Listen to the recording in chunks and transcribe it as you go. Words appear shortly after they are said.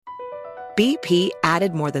BP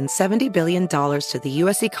added more than $70 billion to the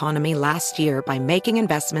U.S. economy last year by making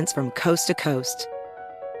investments from coast to coast.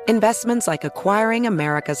 Investments like acquiring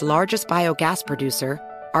America's largest biogas producer,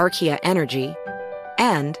 Archaea Energy,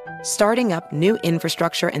 and starting up new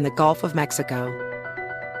infrastructure in the Gulf of Mexico.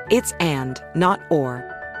 It's and, not or.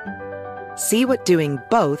 See what doing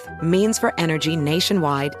both means for energy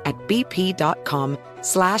nationwide at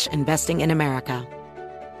bp.com/investing in America.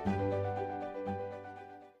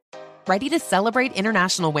 Ready to celebrate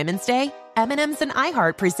International Women's Day? M&M's and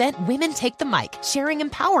iHeart present Women Take the Mic, sharing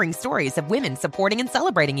empowering stories of women supporting and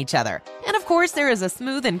celebrating each other. And of course, there is a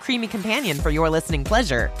smooth and creamy companion for your listening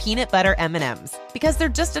pleasure, peanut butter M&M's. Because they're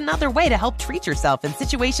just another way to help treat yourself in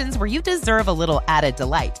situations where you deserve a little added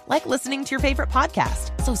delight, like listening to your favorite podcast.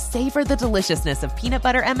 So savor the deliciousness of peanut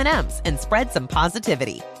butter M&M's and spread some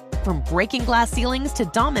positivity. From breaking glass ceilings to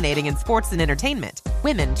dominating in sports and entertainment,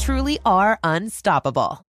 women truly are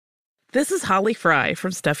unstoppable. This is Holly Fry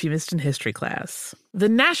from Stuff You Missed in History class. The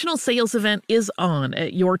national sales event is on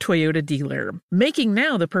at your Toyota dealer, making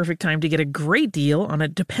now the perfect time to get a great deal on a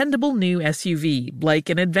dependable new SUV, like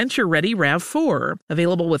an adventure-ready RAV4.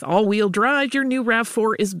 Available with all-wheel drive, your new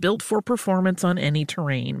RAV4 is built for performance on any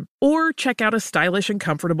terrain. Or check out a stylish and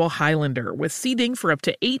comfortable Highlander with seating for up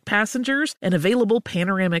to 8 passengers and available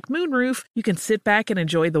panoramic moonroof. You can sit back and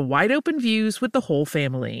enjoy the wide-open views with the whole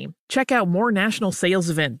family. Check out more national sales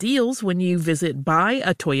event deals when you visit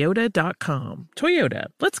buyatoyota.com. Toyota,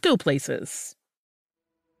 let's go places.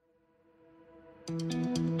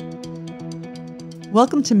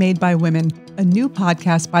 Welcome to Made by Women, a new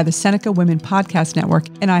podcast by the Seneca Women Podcast Network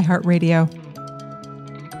and iHeartRadio.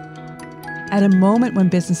 At a moment when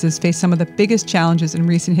businesses face some of the biggest challenges in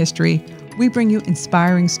recent history, we bring you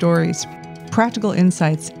inspiring stories, practical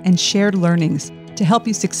insights, and shared learnings to help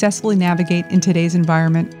you successfully navigate in today's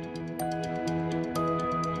environment.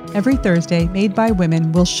 Every Thursday, Made by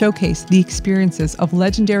Women will showcase the experiences of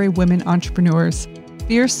legendary women entrepreneurs,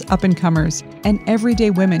 fierce up-and-comers, and everyday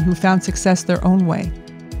women who found success their own way.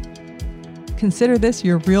 Consider this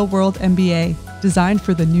your real-world MBA, designed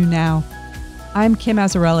for the new now. I'm Kim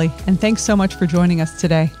Azzarelli, and thanks so much for joining us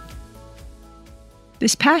today.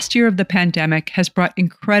 This past year of the pandemic has brought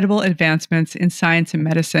incredible advancements in science and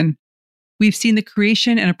medicine. We've seen the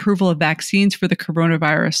creation and approval of vaccines for the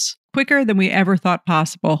coronavirus, quicker than we ever thought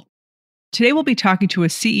possible. Today we'll be talking to a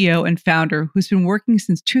CEO and founder who's been working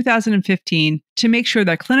since 2015 to make sure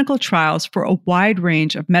that clinical trials for a wide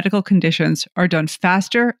range of medical conditions are done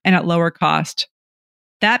faster and at lower cost.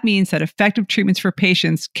 That means that effective treatments for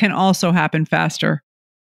patients can also happen faster.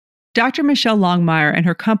 Dr. Michelle Longmire and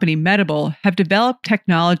her company Medable have developed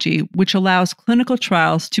technology which allows clinical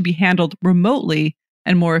trials to be handled remotely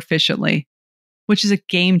and more efficiently, which is a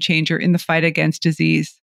game changer in the fight against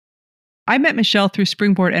disease. I met Michelle through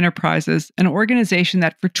Springboard Enterprises, an organization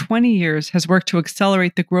that for 20 years has worked to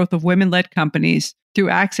accelerate the growth of women-led companies through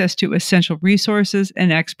access to essential resources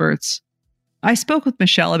and experts. I spoke with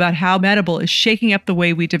Michelle about how Medable is shaking up the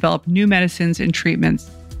way we develop new medicines and treatments.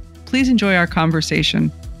 Please enjoy our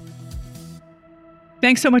conversation.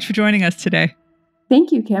 Thanks so much for joining us today.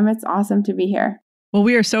 Thank you, Kim. It's awesome to be here. Well,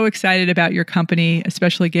 we are so excited about your company,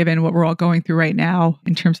 especially given what we're all going through right now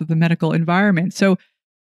in terms of the medical environment. So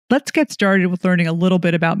let's get started with learning a little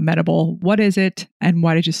bit about Medable. What is it and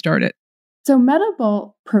why did you start it? So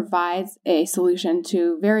Medable provides a solution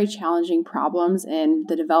to very challenging problems in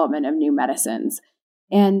the development of new medicines.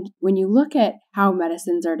 And when you look at how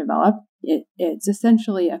medicines are developed, it's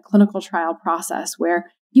essentially a clinical trial process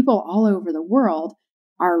where people all over the world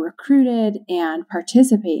are recruited and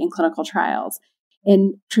participate in clinical trials.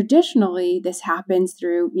 And traditionally, this happens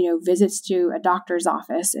through, visits to a doctor's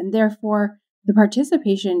office, and therefore the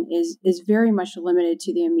participation is very much limited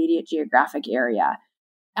to the immediate geographic area.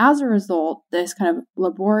 As a result, this kind of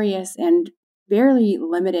laborious and fairly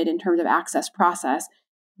limited in terms of access process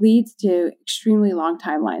leads to extremely long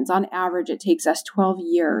timelines. On average, it takes us 12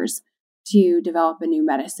 years to develop a new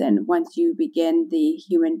medicine once you begin the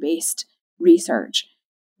human-based research.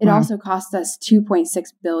 It also costs us $2.6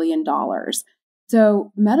 billion.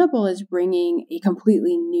 So Medable is bringing a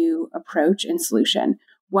completely new approach and solution,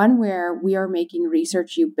 one where we are making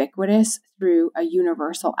research ubiquitous through a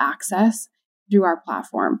universal access through our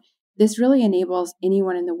platform. This really enables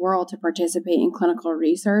anyone in the world to participate in clinical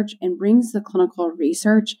research and brings the clinical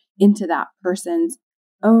research into that person's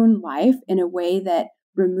own life in a way that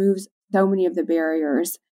removes so many of the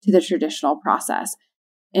barriers to the traditional process.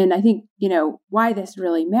 And I think, why this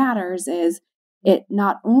really matters is it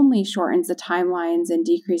not only shortens the timelines and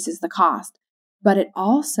decreases the cost, but it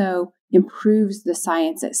also improves the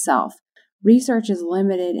science itself. Research is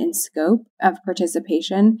limited in scope of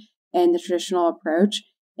participation, in the traditional approach.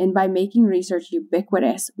 And by making research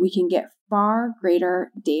ubiquitous, we can get far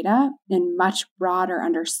greater data and much broader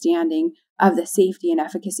understanding of the safety and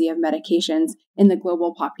efficacy of medications in the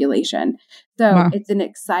global population. So It's an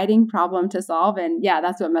exciting problem to solve. And yeah,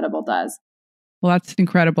 that's what Medable does. Well, that's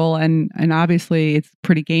incredible. And obviously it's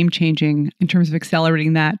pretty game changing in terms of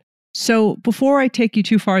accelerating that. So before I take you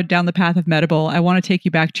too far down the path of Medable, I want to take you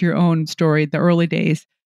back to your own story, the early days.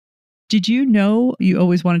 Did you know you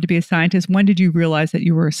always wanted to be a scientist? When did you realize that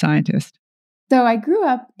you were a scientist? So I grew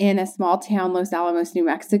up in a small town, Los Alamos, New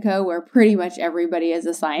Mexico, where pretty much everybody is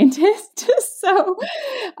a scientist. So,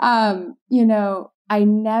 I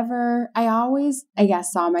always, I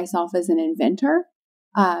guess, saw myself as an inventor.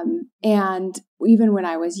 And even when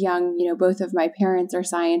I was young, both of my parents are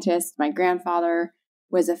scientists. My grandfather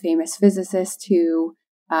was a famous physicist who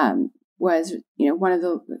was, one of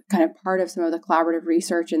the kind of part of some of the collaborative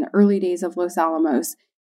research in the early days of Los Alamos.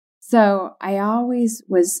 So I always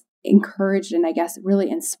was encouraged and I guess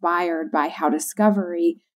really inspired by how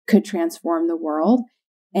discovery could transform the world.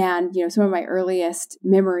 And, some of my earliest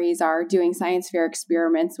memories are doing science fair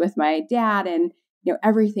experiments with my dad, and,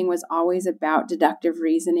 everything was always about deductive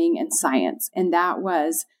reasoning and science. And that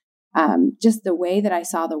was just the way that I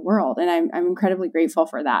saw the world. And I'm incredibly grateful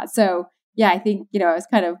for that. So yeah, I think, I was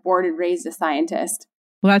kind of born and raised a scientist.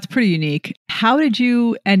 Well, that's pretty unique. How did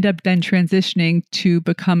you end up then transitioning to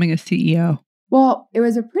becoming a CEO? Well, it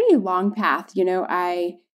was a pretty long path.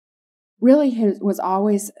 I really was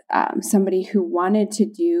always somebody who wanted to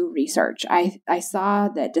do research. I saw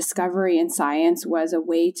that discovery in science was a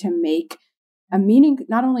way to make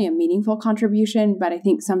not only a meaningful contribution, but I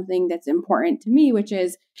think something that's important to me, which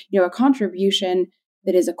is, a contribution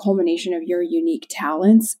that is a culmination of your unique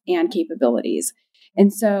talents and capabilities.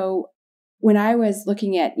 And so when I was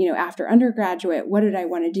looking at, after undergraduate, what did I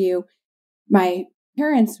want to do? My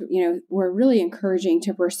parents, were really encouraging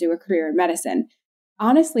to pursue a career in medicine.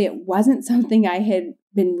 Honestly, it wasn't something I had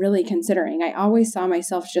been really considering. I always saw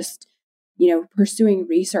myself just, pursuing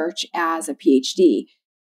research as a PhD.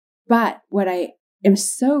 But what I am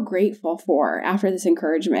so grateful for after this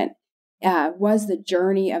encouragement was the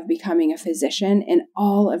journey of becoming a physician and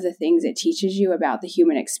all of the things it teaches you about the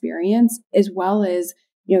human experience, as well as,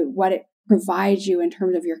 what it provides you in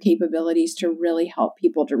terms of your capabilities to really help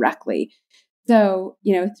people directly. So,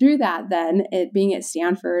 through that, then being at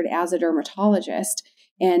Stanford as a dermatologist,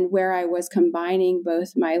 and where I was combining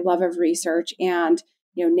both my love of research and,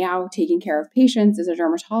 now taking care of patients as a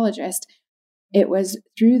dermatologist, it was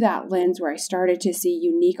through that lens where I started to see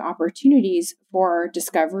unique opportunities for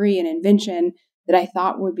discovery and invention that I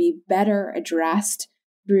thought would be better addressed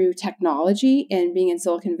through technology. And being in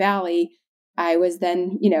Silicon Valley, I was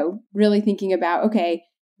then, really thinking about, okay,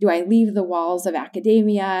 do I leave the walls of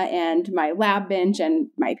academia and my lab bench and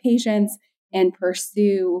my patients and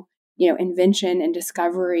pursue, invention and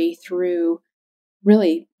discovery through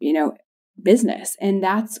really, business? And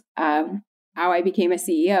that's how I became a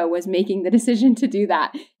CEO, was making the decision to do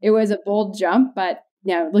that. It was a bold jump, but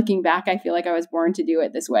looking back, I feel like I was born to do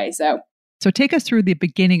it this way. So take us through the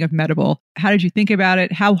beginning of Medable. How did you think about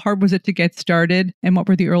it? How hard was it to get started? And what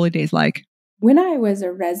were the early days like? When I was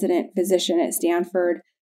a resident physician at Stanford,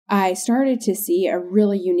 I started to see a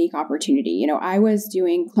really unique opportunity. I was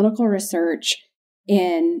doing clinical research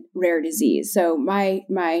in rare disease. So my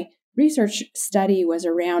research study was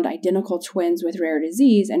around identical twins with rare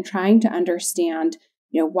disease and trying to understand,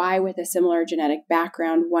 why with a similar genetic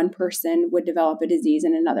background, one person would develop a disease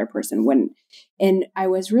and another person wouldn't. And I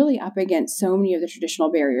was really up against so many of the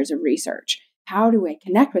traditional barriers of research. How do I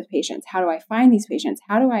connect with patients? How do I find these patients?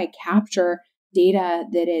 How do I capture data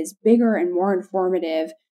that is bigger and more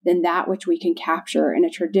informative than that which we can capture in a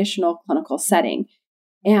traditional clinical setting?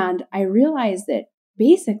 And I realized that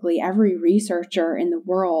basically every researcher in the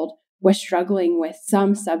world was struggling with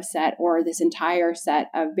some subset or this entire set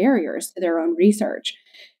of barriers to their own research.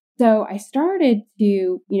 So I started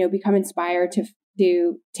to, become inspired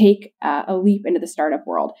to take a leap into the startup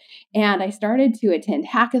world. And I started to attend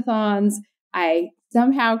hackathons. I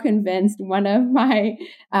somehow convinced one of my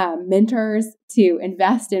mentors to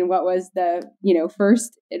invest in what was the,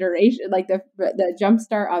 first iteration, like the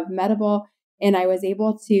jumpstart of Medable. And I was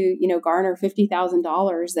able to, garner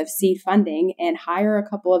 $50,000 of seed funding and hire a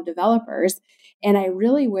couple of developers. And I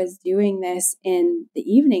really was doing this in the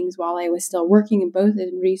evenings while I was still working in both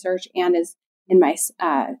in research and as in my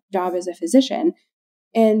job as a physician.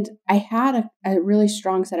 And I had a really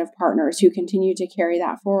strong set of partners who continued to carry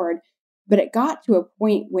that forward. But it got to a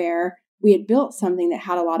point where we had built something that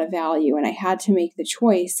had a lot of value, and I had to make the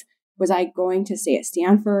choice. Was I going to stay at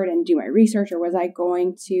Stanford and do my research, or was I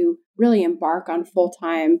going to really embark on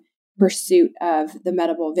full-time, pursuit of the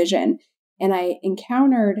Medable vision. And I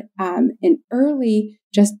encountered an early,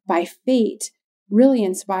 just by fate, really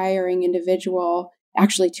inspiring individual,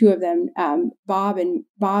 actually two of them, Bob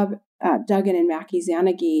Duggan and Mackie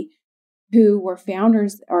Zanagi, who were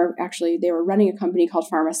founders, or actually they were running a company called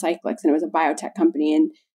Pharmacyclics, and it was a biotech company.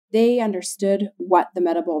 And they understood what the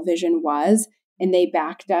Medable vision was, and they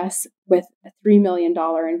backed us with a $3 million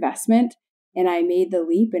investment. And I made the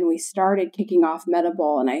leap, and we started kicking off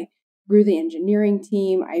Medable, and I grew the engineering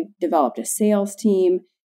team. I developed a sales team.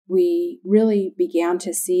 We really began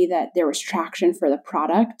to see that there was traction for the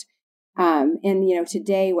product.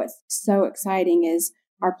 Today, what's so exciting is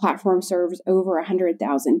our platform serves over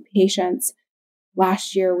 100,000 patients.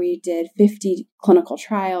 Last year, we did 50 clinical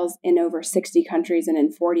trials in over 60 countries and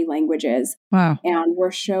in 40 languages. Wow. And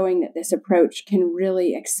we're showing that this approach can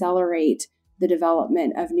really accelerate the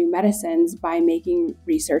development of new medicines by making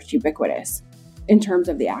research ubiquitous in terms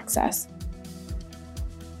of the access.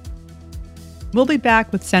 We'll be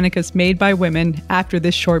back with Seneca's Made by Women after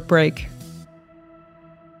this short break.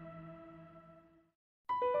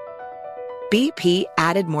 BP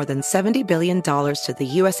added more than $70 billion to the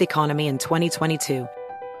U.S. economy in 2022.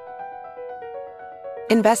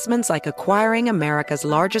 Investments like acquiring America's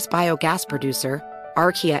largest biogas producer,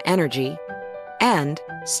 Archaea Energy, and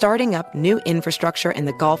starting up new infrastructure in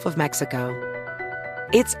the Gulf of Mexico.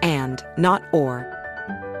 It's and, not or.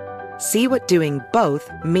 See what doing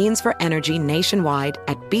both means for energy nationwide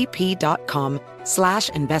at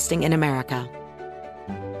bp.com/investing in America.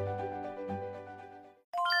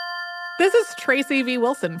 This is Tracy V.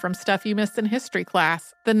 Wilson from Stuff You Missed in History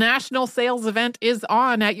Class. The national sales event is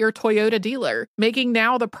on at your Toyota dealer, making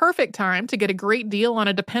now the perfect time to get a great deal on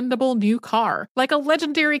a dependable new car. Like a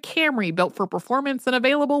legendary Camry built for performance and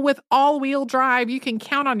available with all-wheel drive, you can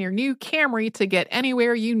count on your new Camry to get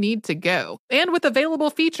anywhere you need to go. And with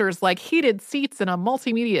available features like heated seats and a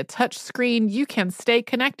multimedia touchscreen, you can stay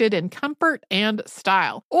connected in comfort and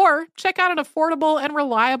style. Or check out an affordable and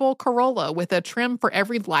reliable Corolla with a trim for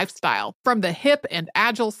every lifestyle. From the hip and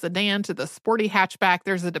agile sedan to the sporty hatchback,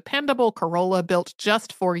 there's a dependable Corolla built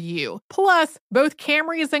just for you. Plus, both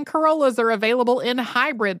Camrys and Corollas are available in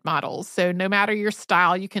hybrid models, so no matter your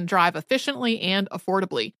style, you can drive efficiently and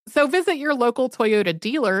affordably. So visit your local Toyota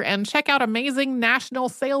dealer and check out amazing national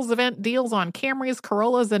sales event deals on Camrys,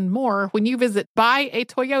 Corollas, and more when you visit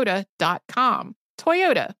buyatoyota.com.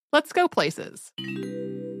 Toyota, let's go places.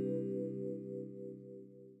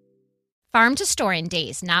 Farm to store in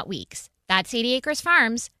days, not weeks. That's 80 Acres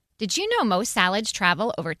Farms. Did you know most salads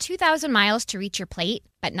travel over 2,000 miles to reach your plate?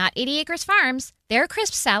 But not 80 Acres Farms. Their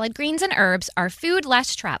crisp salad greens and herbs are food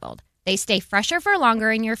less traveled. They stay fresher for longer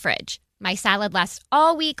in your fridge. My salad lasts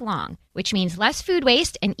all week long, which means less food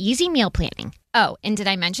waste and easy meal planning. Oh, and did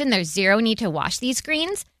I mention there's zero need to wash these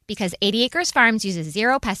greens? Because 80 Acres Farms uses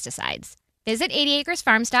zero pesticides. Visit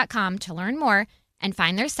 80acresfarms.com to learn more and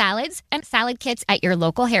find their salads and salad kits at your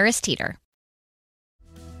local Harris Teeter.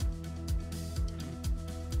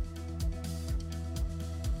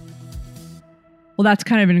 Well, that's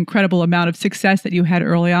kind of an incredible amount of success that you had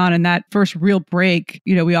early on. And that first real break,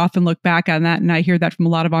 we often look back on that. And I hear that from a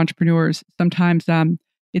lot of entrepreneurs. Sometimes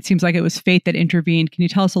it seems like it was fate that intervened. Can you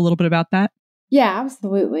tell us a little bit about that? Yeah,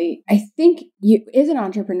 absolutely. I think as an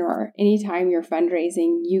entrepreneur, anytime you're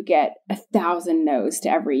fundraising, you get 1,000 no's to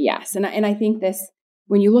every yes. And I think this,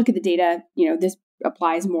 when you look at the data, this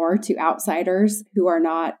applies more to outsiders who are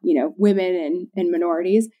not, women and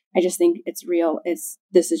minorities. I just think it's real.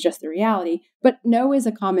 This is just the reality. But no is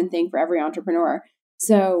a common thing for every entrepreneur.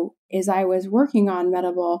 So as I was working on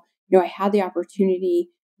Medable, I had the opportunity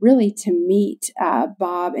really to meet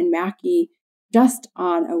Bob and Mackie just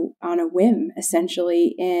on a whim,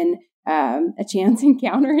 essentially, in a chance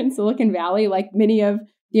encounter in Silicon Valley, like many of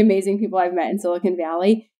the amazing people I've met in Silicon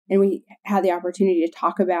Valley. And we had the opportunity to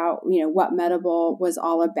talk about, what Medable was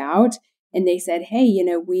all about. And they said, hey,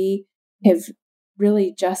 we have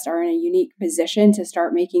really just are in a unique position to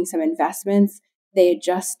start making some investments. They had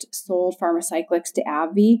just sold Pharmacyclics to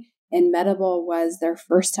AbbVie, and Medable was their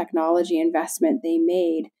first technology investment they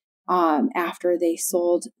made after they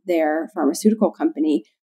sold their pharmaceutical company.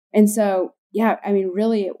 And so,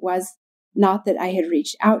 really it was not that I had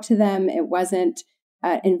reached out to them. It wasn't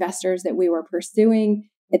investors that we were pursuing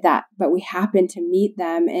but we happened to meet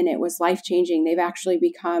them, and it was life-changing. They've actually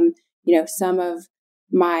become, some of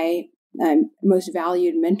my most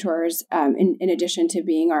valued mentors in addition to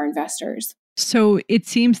being our investors. So it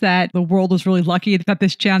seems that the world was really lucky that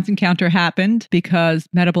this chance encounter happened, because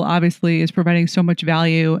Medable obviously is providing so much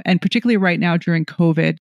value, and particularly right now during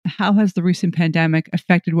COVID. How has the recent pandemic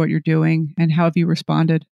affected what you're doing, and how have you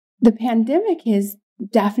responded? The pandemic has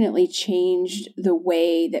definitely changed the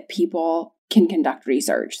way that people can conduct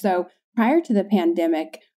research. So prior to the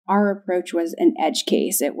pandemic, our approach was an edge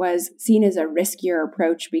case. It was seen as a riskier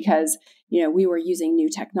approach because, we were using new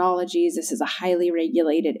technologies. This is a highly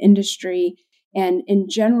regulated industry. And in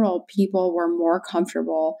general, people were more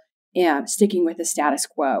comfortable sticking with the status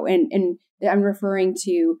quo. And I'm referring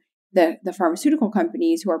to the pharmaceutical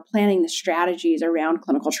companies who are planning the strategies around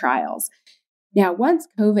clinical trials. Now, once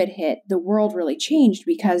COVID hit, the world really changed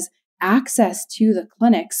because access to the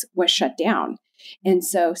clinics was shut down. And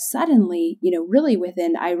so suddenly, really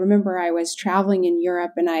I remember I was traveling in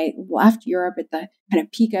Europe and I left Europe at the kind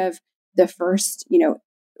of peak of the first,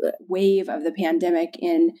 wave of the pandemic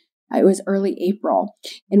it was early April.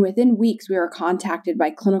 And within weeks, we were contacted by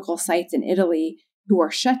clinical sites in Italy who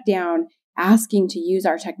were shut down, asking to use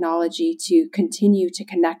our technology to continue to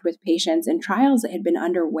connect with patients in trials that had been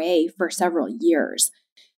underway for several years.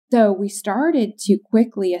 So we started to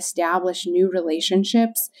quickly establish new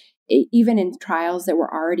relationships, even in trials that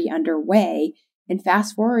were already underway. And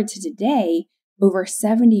fast forward to today, over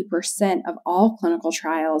 70% of all clinical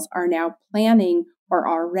trials are now planning or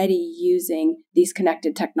already using these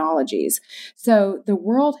connected technologies. So the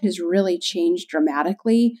world has really changed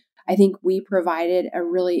dramatically. I think we provided a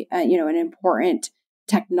really, an important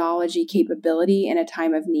technology capability in a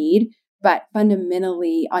time of need. But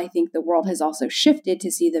fundamentally, I think the world has also shifted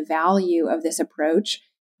to see the value of this approach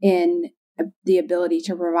in the ability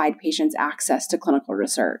to provide patients access to clinical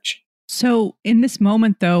research. So in this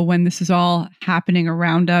moment, though, when this is all happening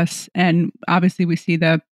around us, and obviously we see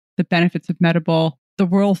the benefits of Medable, the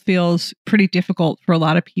world feels pretty difficult for a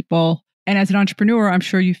lot of people. And as an entrepreneur, I'm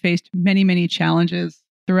sure you faced many, many challenges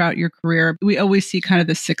throughout your career. We always see kind of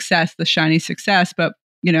the success, the shiny success, but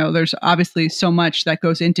there's obviously so much that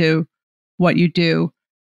goes into what you do.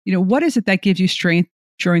 What is it that gives you strength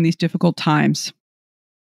during these difficult times?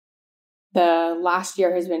 The last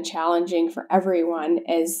year has been challenging for everyone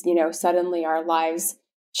as, suddenly our lives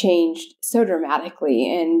changed so dramatically.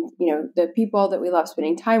 And, the people that we love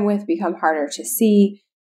spending time with become harder to see.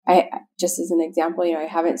 Just as an example, I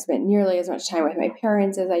haven't spent nearly as much time with my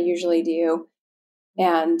parents as I usually do.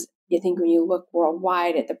 And I think when you look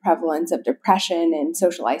worldwide at the prevalence of depression and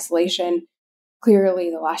social isolation, clearly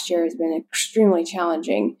the last year has been extremely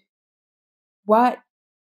challenging. What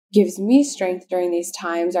gives me strength during these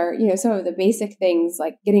times are, some of the basic things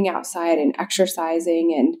like getting outside and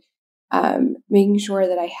exercising and making sure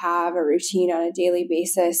that I have a routine on a daily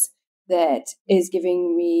basis that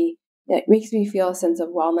makes me feel a sense of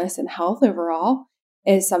wellness and health overall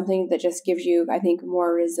is something that just gives you, I think,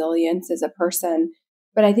 more resilience as a person.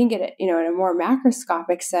 But I think in a more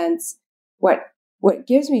macroscopic sense, what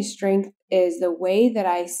gives me strength is the way that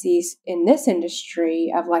I see in this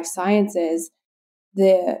industry of life sciences,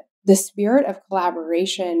 the spirit of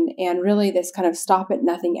collaboration and really this kind of stop at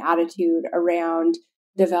nothing attitude around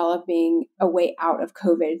developing a way out of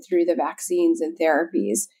COVID through the vaccines and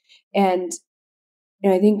therapies. And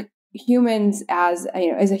I think humans as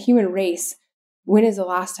a human race, when is the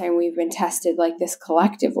last time we've been tested like this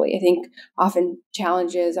collectively? I think often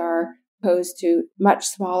challenges are posed to much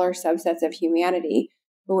smaller subsets of humanity.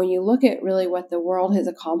 But when you look at really what the world has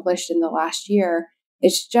accomplished in the last year,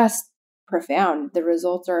 it's just profound. The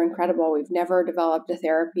results are incredible. We've never developed a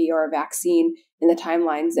therapy or a vaccine in the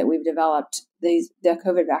timelines that we've developed the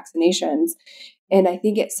COVID vaccinations. And I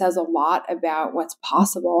think it says a lot about what's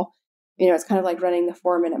possible. It's kind of like running the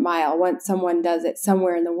 4-minute mile. Once someone does it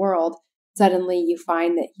somewhere in the world, suddenly you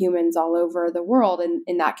find that humans all over the world and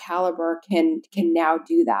in that caliber can now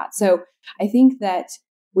do that. So I think that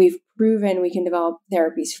we've proven we can develop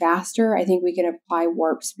therapies faster. I think we can apply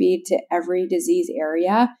warp speed to every disease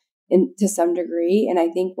area to some degree. And I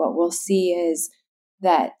think what we'll see is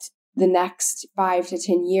that the next 5 to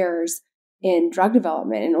 10 years in drug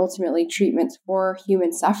development and ultimately treatments for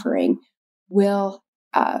human suffering will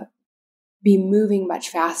be moving much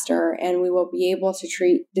faster, and we will be able to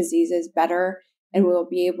treat diseases better, and we will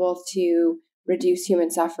be able to reduce human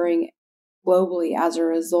suffering globally as a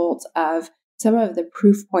result of some of the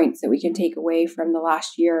proof points that we can take away from the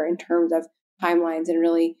last year in terms of timelines and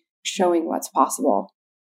really showing what's possible.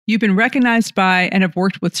 You've been recognized by and have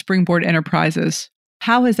worked with Springboard Enterprises.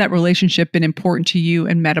 How has that relationship been important to you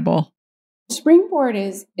and Medable? Springboard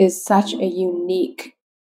is such a unique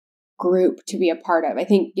group to be a part of. I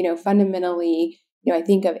think, fundamentally, I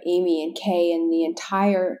think of Amy and Kay and the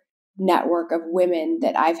entire network of women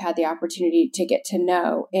that I've had the opportunity to get to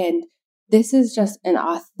know. And this is just an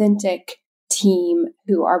authentic team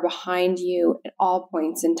who are behind you at all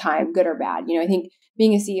points in time, good or bad. I think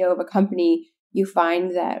being a CEO of a company, you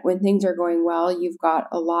find that when things are going well, you've got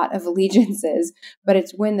a lot of allegiances, but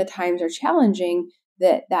it's when the times are challenging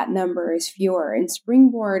that that number is fewer. And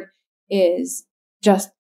Springboard is just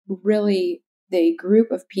really the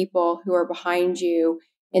group of people who are behind you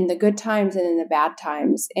in the good times and in the bad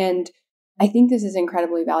times. And I think this is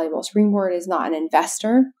incredibly valuable. Springboard is not an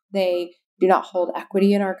investor. They do not hold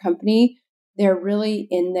equity in our company. They're really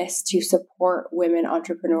in this to support women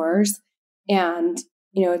entrepreneurs. And,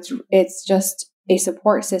 it's just a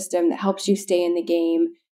support system that helps you stay in the game,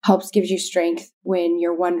 gives you strength when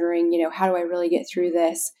you're wondering, how do I really get through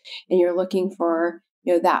this? And you're looking for,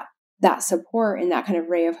 that support and that kind of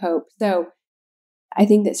ray of hope. So I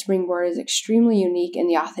think that Springboard is extremely unique in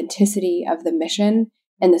the authenticity of the mission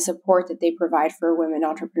and the support that they provide for women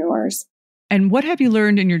entrepreneurs. And what have you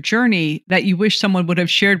learned in your journey that you wish someone would have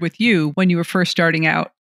shared with you when you were first starting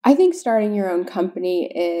out? I think starting your own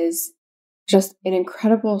company is just an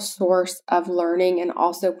incredible source of learning and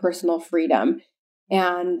also personal freedom.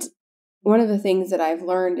 And one of the things that I've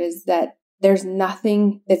learned is that there's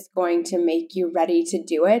nothing that's going to make you ready to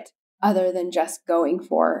do it other than just going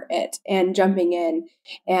for it and jumping in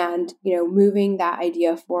and, moving that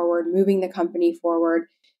idea forward, moving the company forward.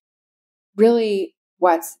 Really,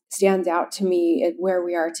 what stands out to me is where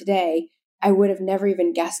we are today. I would have never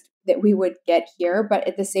even guessed that we would get here. But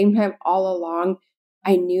at the same time, all along,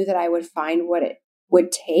 I knew that I would find what it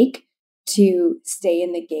would take to stay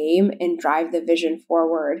in the game and drive the vision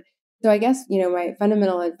forward. So I guess, my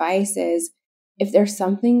fundamental advice is if there's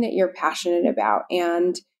something that you're passionate about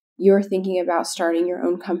and you're thinking about starting your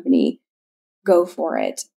own company, go for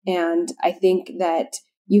it. And I think that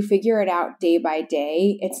you figure it out day by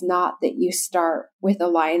day. It's not that you start with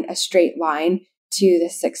a straight line to the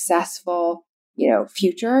successful,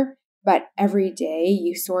 future, but every day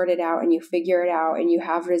you sort it out and you figure it out and you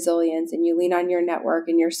have resilience and you lean on your network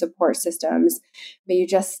and your support systems, but you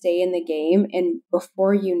just stay in the game. And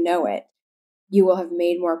before you know it, you will have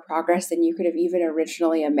made more progress than you could have even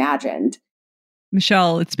originally imagined.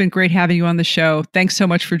 Michelle, it's been great having you on the show. Thanks so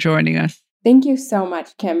much for joining us. Thank you so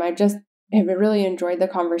much, Kim. I just have really enjoyed the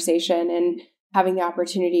conversation and having the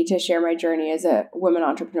opportunity to share my journey as a woman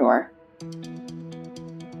entrepreneur.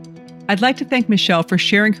 I'd like to thank Michelle for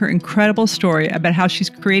sharing her incredible story about how she's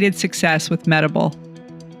created success with Medable.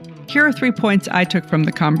 Here are 3 points I took from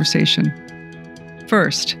the conversation.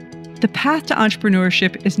 First, the path to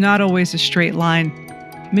entrepreneurship is not always a straight line.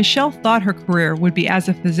 Michelle thought her career would be as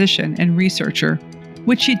a physician and researcher,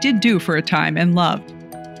 which she did do for a time and loved.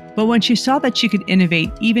 But when she saw that she could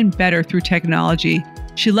innovate even better through technology,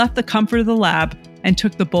 she left the comfort of the lab and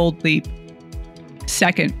took the bold leap.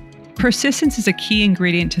 Second, persistence is a key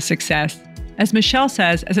ingredient to success. As Michelle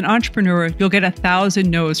says, as an entrepreneur, you'll get 1,000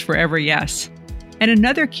 no's for every yes. And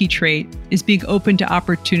another key trait is being open to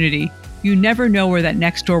opportunity. You never know where that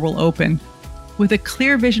next door will open. With a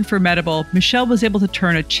clear vision for Medable, Michelle was able to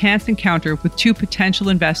turn a chance encounter with 2 potential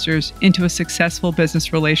investors into a successful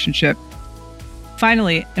business relationship.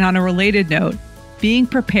 Finally, and on a related note, being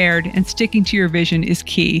prepared and sticking to your vision is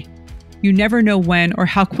key. You never know when or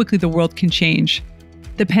how quickly the world can change.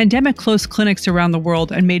 The pandemic closed clinics around the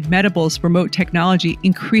world and made Medable's remote technology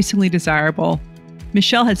increasingly desirable.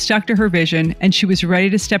 Michelle had stuck to her vision, and she was ready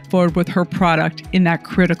to step forward with her product in that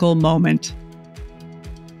critical moment.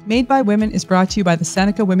 Made by Women is brought to you by the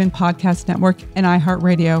Seneca Women Podcast Network and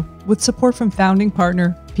iHeartRadio, with support from founding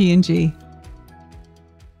partner P&G.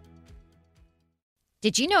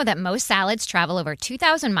 Did you know that most salads travel over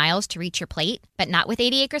 2,000 miles to reach your plate? But not with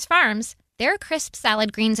 80 Acres Farms. Their crisp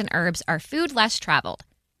salad greens and herbs are food less traveled,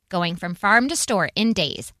 going from farm to store in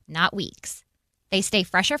days, not weeks. They stay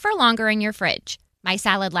fresher for longer in your fridge. My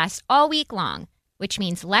salad lasts all week long, which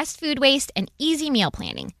means less food waste and easy meal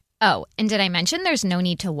planning. Oh, and did I mention there's no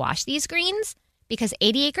need to wash these greens? Because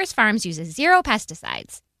 80 Acres Farms uses 0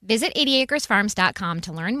 pesticides. Visit 80acresfarms.com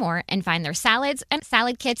to learn more and find their salads and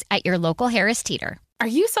salad kits at your local Harris Teeter. Are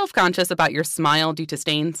you self-conscious about your smile due to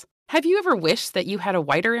stains? Have you ever wished that you had a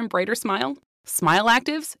whiter and brighter smile? Smile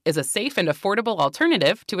Actives is a safe and affordable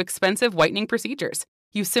alternative to expensive whitening procedures.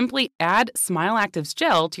 You simply add Smile Actives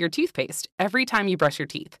gel to your toothpaste every time you brush your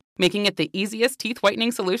teeth, making it the easiest teeth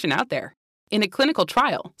whitening solution out there. In a clinical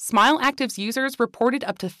trial, Smile Actives users reported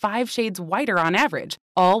up to 5 shades whiter on average,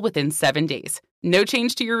 all within 7 days. No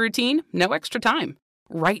change to your routine, no extra time.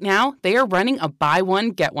 Right now, they are running a buy one,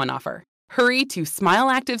 get one offer. Hurry to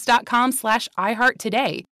smileactives.com/iHeart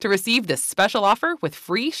today to receive this special offer with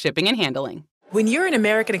free shipping and handling. When you're an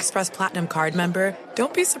American Express Platinum card member,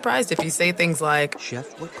 don't be surprised if you say things like,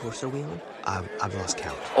 "Chef, what course are we on? I've lost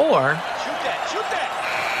count." Or, Shoot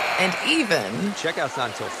that! And even... Checkout's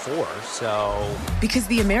not until 4, so... Because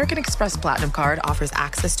the American Express Platinum Card offers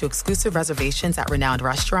access to exclusive reservations at renowned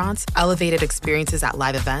restaurants, elevated experiences at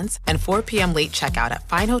live events, and 4 p.m. late checkout at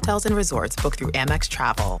fine hotels and resorts booked through Amex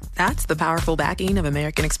Travel. That's the powerful backing of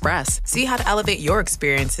American Express. See how to elevate your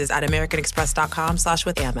experiences at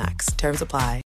americanexpress.com/withAmex. Terms apply.